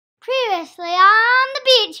Previously on the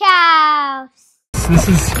beach house.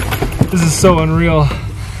 This is so unreal.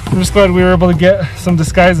 I'm just glad we were able to get some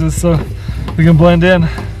disguises so we can blend in.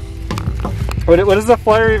 What does the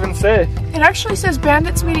flyer even say? It actually says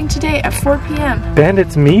Bandits meeting today at 4 p.m.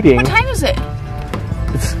 Bandits meeting? What time is it?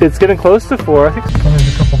 It's getting close to 4. I think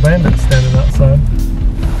there's a couple bandits standing outside.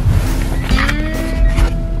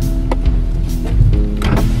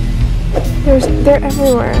 They're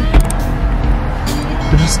everywhere.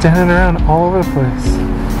 They're just standing around all over the place.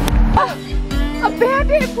 A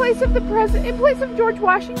bandit in place of the president, in place of George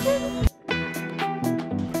Washington?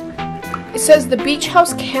 It says the beach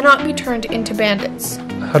house cannot be turned into bandits.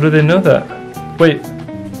 How do they know that? Wait,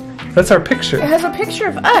 that's our picture. It has a picture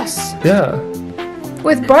of us. Yeah.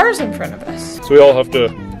 With bars in front of us. So we all have to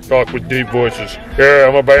talk with deep voices. Yeah,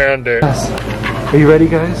 I'm a bandit. Yes. Are you ready,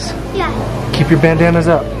 guys? Yeah. Keep your bandanas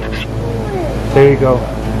up. There you go.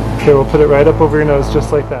 Okay, we'll put it right up over your nose,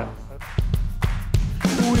 just like that.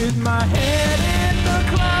 With my head in the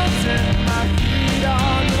clouds and my feet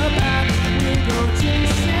on the map, we go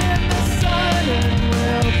chasing the sun and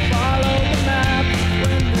we'll follow the map.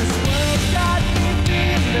 When this world's got me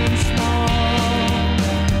feeling small,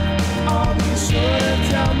 I'll be sure to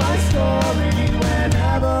tell my story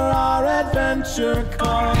whenever our adventure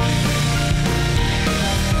comes.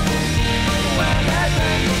 When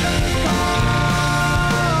adventure comes,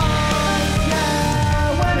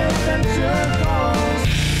 yeah, when adventure comes.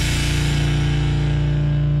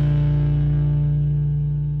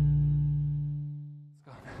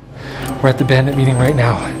 We're at the bandit meeting right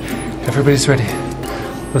now. Everybody's ready.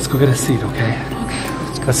 Let's go get a seat, okay?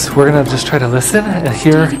 We're gonna just try to listen and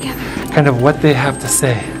hear kind of what they have to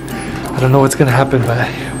say. I don't know what's gonna happen, but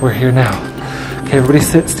we're here now. Okay, everybody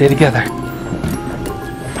sit, stay together.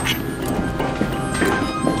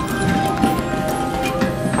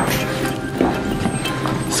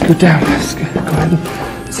 Scoot down. Go ahead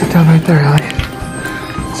and sit down right there, Ellie.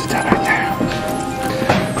 Sit down right there.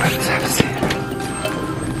 Go ahead and have a seat.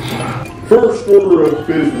 First order of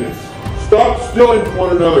business. Stop stealing from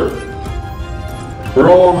one another. We're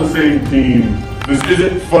all on the same team. This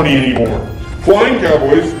isn't funny anymore. Flying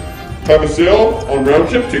Cowboys have a sale on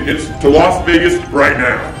round-trip tickets to Las Vegas right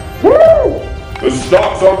now. Woo! The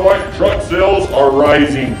stocks on white truck sales are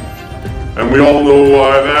rising. And we all know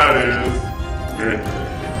why that is. Great.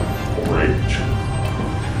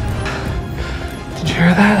 Did you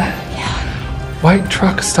hear that? Yeah. White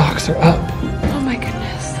truck stocks are up. Oh my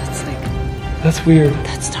goodness, That's weird.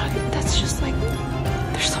 that's just like,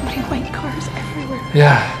 there's so many white cars everywhere.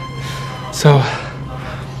 Yeah. So,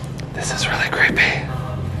 this is really creepy.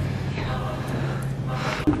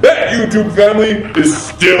 That YouTube family is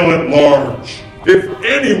still at large. If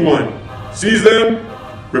anyone sees them,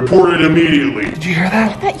 report it immediately. Did you hear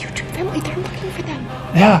that? That YouTube family, they're looking for them.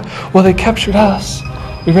 Yeah. Well, they captured us.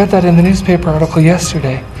 We read that in the newspaper article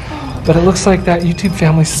yesterday. But it looks like that YouTube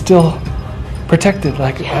family's still protected.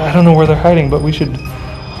 Like, I don't know where they're hiding, but we should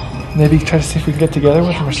maybe try to see if we can get together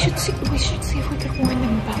with them or something. We should see if we could warn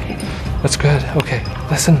them about it. That's good. Okay.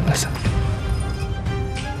 Listen.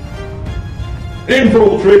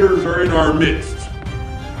 Infiltrators are in our midst.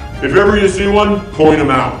 If ever you see one, point them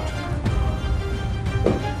out.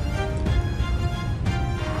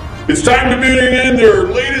 It's time to begin their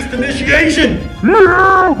latest initiation.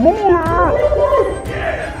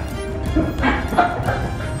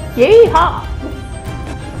 Yeehaw!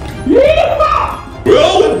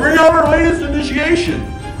 Well, let's bring out our latest initiation.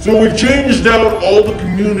 So we've changed out all the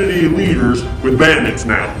community leaders with bandits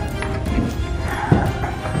now.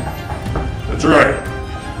 That's right.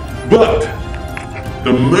 But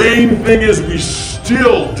the main thing is we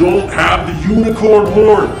still don't have the unicorn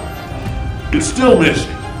horn. It's still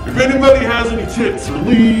missing. If anybody has any tips or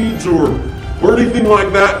leads or anything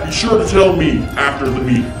like that, be sure to tell me after the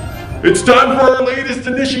meeting. It's time for our latest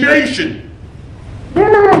initiation.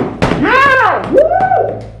 Yeah! Woo!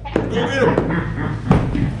 Go get him.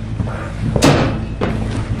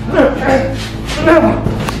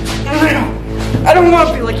 I don't want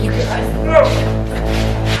to be like you guys.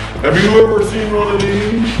 Have you ever seen one of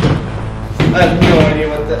these? I have no idea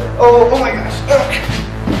what that. Oh my gosh.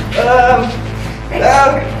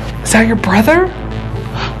 Is that your brother?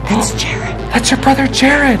 That's Jared. That's your brother,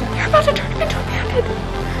 Jared. You're about to turn him into a bandit.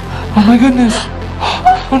 Oh my goodness.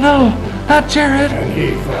 Oh no, not Jared. And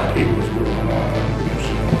he thought he was going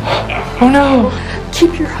on. Oh no.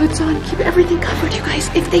 Keep your hoods on. Keep everything covered, you guys.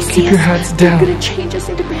 If they see Keep us, your hats they're down. gonna change us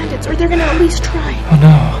into bandits, or they're gonna at least try. Oh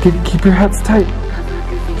no. Keep your hats tight. Cover up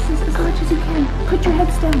your faces as much as you can. Put your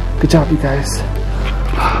heads down. Good job, you guys.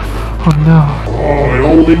 Oh no. Oh, it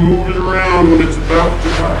only moves around when it's about to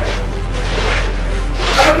die.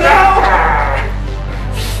 Oh no!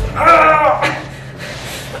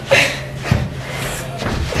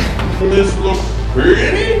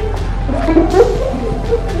 Pretty?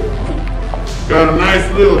 Got a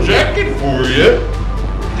nice little jacket for you.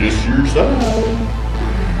 Just your size.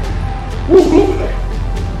 Ooh, look at that.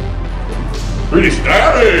 Pretty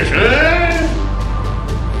stylish, huh?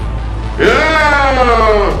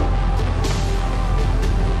 Yeah!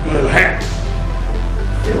 Little hat.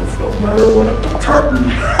 Feels so better when it's turning.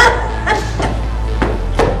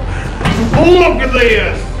 Look at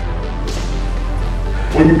this!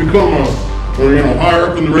 When you become higher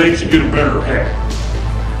up in the ranks, you get a better hat.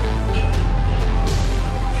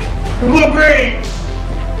 You look great!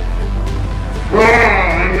 Oh,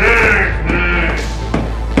 nice, nice.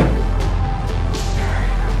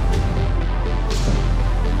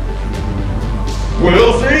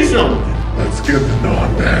 Well, say something. Let's get the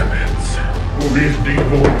non-bandits. Who these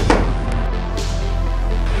D-boys?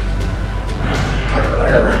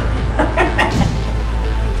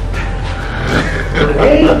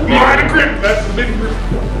 Oh my grip, that's the big grip.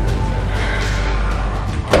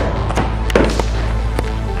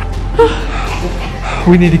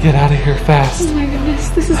 We need to get out of here fast. Oh my goodness,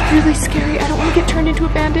 this is really scary. I don't want to get turned into a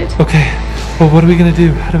bandit. Okay, well, what are we gonna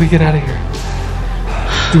do? How do we get out of here?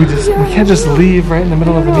 Do we just, we can't just leave right in the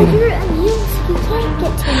middle of the meeting? You're immune, so you can't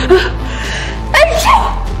get to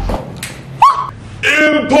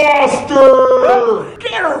Imposter!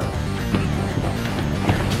 Get her!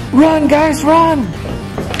 Run, guys, run!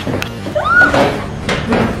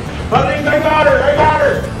 I think I got her, I got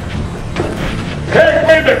her! Hey,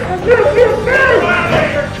 wait a minute!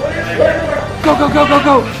 Go, go, go, go,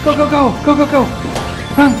 go! Go, go, go! Go, go, go!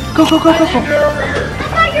 Run! Go, go, go, go, go!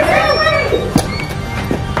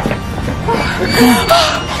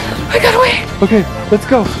 I got away. Okay, let's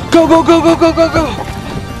go! Go, go, go, go, go, go, go!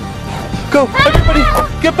 Go! Everybody,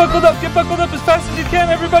 get buckled up as fast as you can,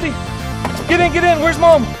 everybody! Get in, where's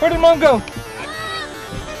Mom? Where did Mom go?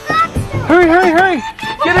 Hurry, hurry, hurry!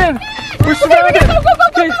 Get in! We're surrounded!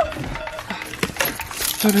 Okay.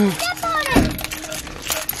 Oh no.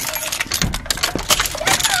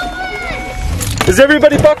 Is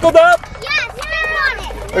everybody buckled up? Yes, we're on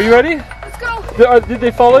it. Are you ready? Let's go. Did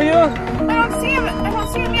they follow you? I don't see him. I don't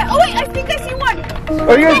see him yet. Oh wait, I think I see one.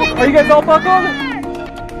 Are you guys all buckled?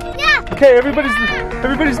 Yeah. Okay,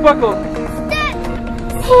 everybody's buckled.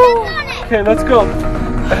 Okay, let's go.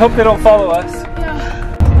 I hope they don't follow us.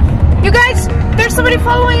 Yeah. You guys, there's somebody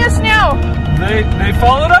following us now. They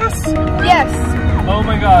followed us? Yes. Oh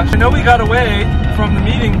my gosh. I know we got away from the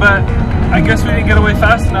meeting, but I guess we didn't get away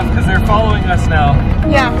fast enough because they're following us now.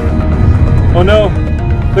 Yeah. Oh no.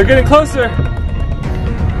 They're getting closer.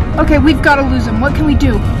 Okay, we've got to lose them. What can we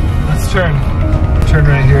do? Let's turn. Turn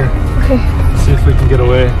right here. Okay. See if we can get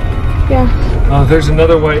away. Yeah. Oh, there's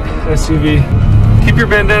another white SUV. Keep your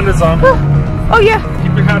bandanas on. Oh yeah.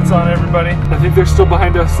 Keep your hats on, everybody. I think they're still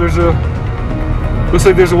behind us. Looks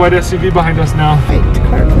like there's a white SUV behind us now. Right,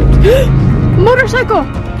 car clips. Motorcycle!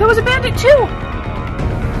 That was a bandit too!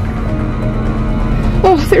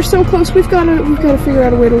 Oh, they're so close. We've got to figure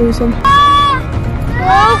out a way to lose them.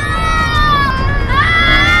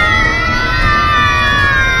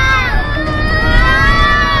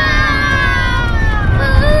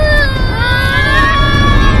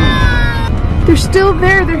 They're still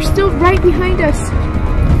there. They're still right behind us.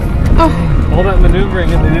 Oh. All that maneuvering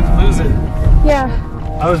and they didn't lose it. Yeah.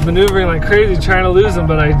 I was maneuvering like crazy trying to lose them,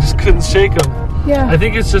 but I just couldn't shake them. Yeah. I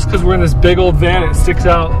think it's just because we're in this big old van, it sticks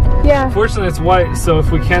out. Yeah. Fortunately, it's white, so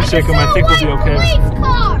if we can't shake them, I think we'll be okay.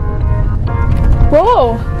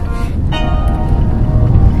 Whoa.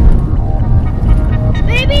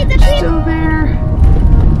 Maybe the Still there.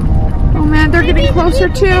 Oh man, they're getting closer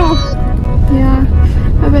too. Yeah.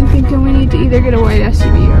 I've been thinking we need to either get a white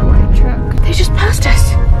SUV or a white truck. They just passed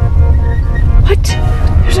us. What?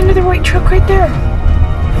 There's another white truck right there.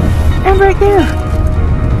 And right there.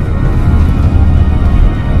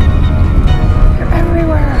 They're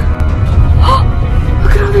everywhere. Oh,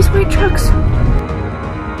 look at all these white trucks.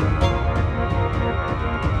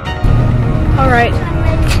 Alright.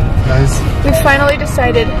 Guys, We've finally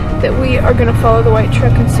decided that we are going to follow the white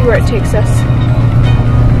truck and see where it takes us.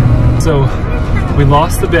 so we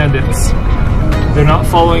lost the bandits. They're not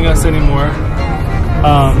following us anymore.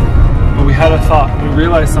 But we had a thought. We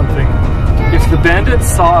realized something. If the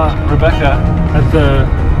bandits saw Rebecca at the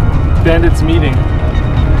bandits meeting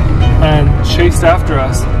and chased after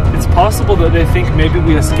us, it's possible that they think maybe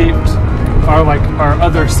we escaped our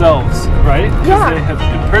other selves, right? Because Yeah. they have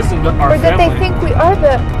imprisoned our Or that family. they think we are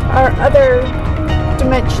our other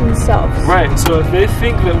dimension selves. Right, so if they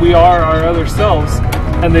think that we are our other selves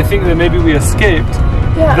and they think that maybe we escaped,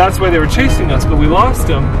 Yeah. that's why they were chasing us, but we lost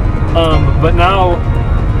them. But now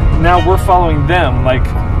we're following them. Like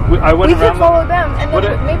I went We around can follow them, and What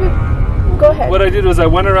then maybe go ahead. What I did was I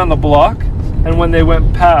went around the block, and when they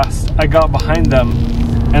went past, I got behind them,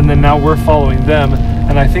 and then now we're following them,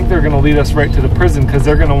 and I think they're going to lead us right to the prison because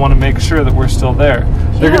they're going to want to make sure that we're still there.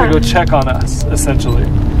 They're going to go check on us, essentially.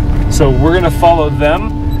 So we're going to follow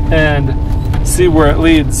them and see where it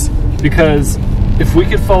leads, because if we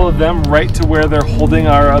could follow them right to where they're holding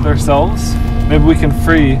our other selves, maybe we can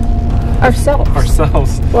free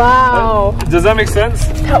ourselves. Wow. Does that make sense?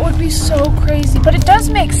 That would be so crazy, but it does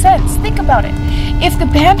make sense. Think about it. If the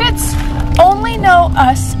bandits only know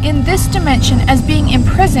us in this dimension as being in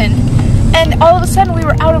prison, and all of a sudden we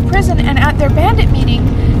were out of prison and at their bandit meeting,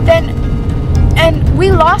 and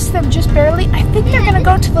we lost them just barely, I think they're gonna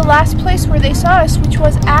go to the last place where they saw us, which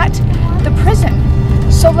was at the prison.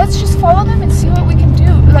 So let's just follow them and see what we can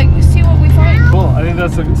do, like see what we find. Cool, I think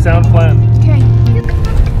that's a sound plan. Okay.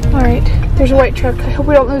 All right, there's a white truck. I hope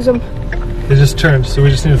we don't lose them. They just turned, so we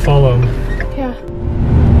just need to follow them. Yeah.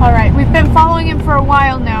 All right, we've been following him for a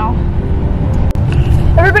while now.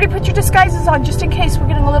 Everybody put your disguises on just in case we're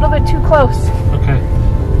getting a little bit too close. Okay.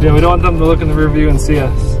 Yeah, we don't want them to look in the rear view and see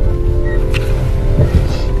us.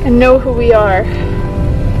 And know who we are.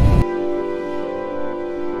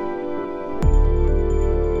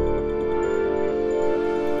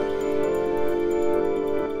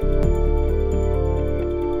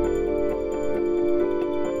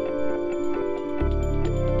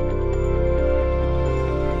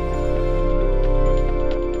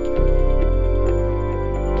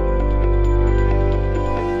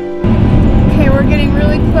 We're getting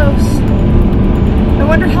really close. I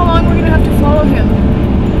wonder how long we're gonna have to follow him.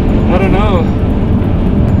 I don't know.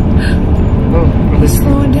 Oh, He's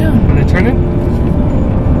slowing down. Are they turning?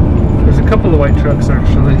 There's a couple of white trucks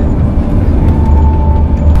actually.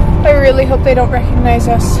 I really hope they don't recognize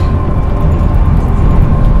us.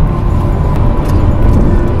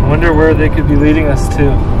 I wonder where they could be leading us to.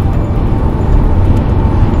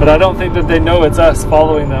 But I don't think that they know it's us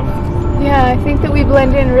following them. Yeah, I think that we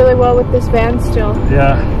blend in really well with this van still.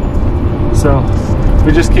 Yeah. So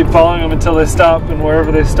we just keep following them until they stop, and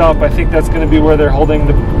wherever they stop, I think that's going to be where they're holding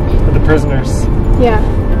the prisoners. Yeah.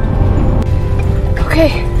 Okay.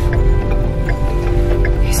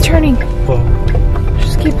 He's turning. Cool.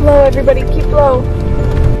 Just keep low, everybody. Keep low.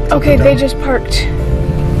 Okay, they just parked.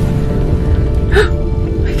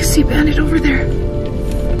 I can see Bandit over there.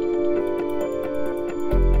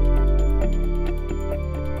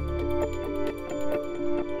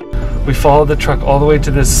 We followed the truck all the way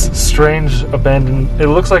to this strange abandoned, it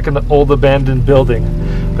looks like an old abandoned building,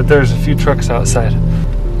 but there's a few trucks outside.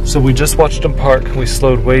 So we just watched them park, and we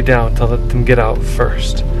slowed way down to let them get out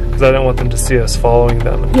first, because I didn't want them to see us following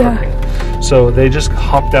them and parking. So they just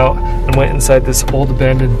hopped out and went inside this old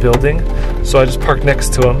abandoned building. So I just parked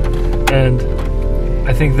next to them, and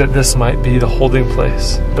I think that this might be the holding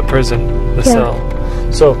place, the prison, the cell.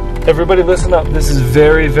 So everybody listen up, this is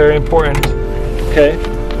very, very important, okay?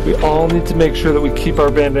 We all need to make sure that we keep our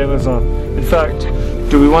bandanas on. In fact,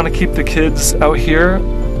 do we want to keep the kids out here,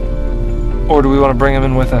 or do we want to bring them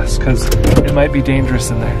in with us? Because it might be dangerous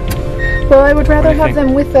in there. Well, I would rather have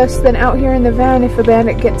them with us than out here in the van if a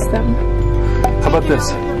bandit gets them. How about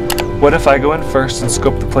this? What if I go in first and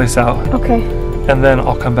scope the place out? Okay. And then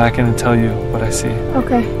I'll come back in and tell you what I see.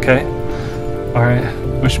 Okay. Okay? Alright.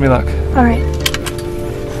 Wish me luck. Alright.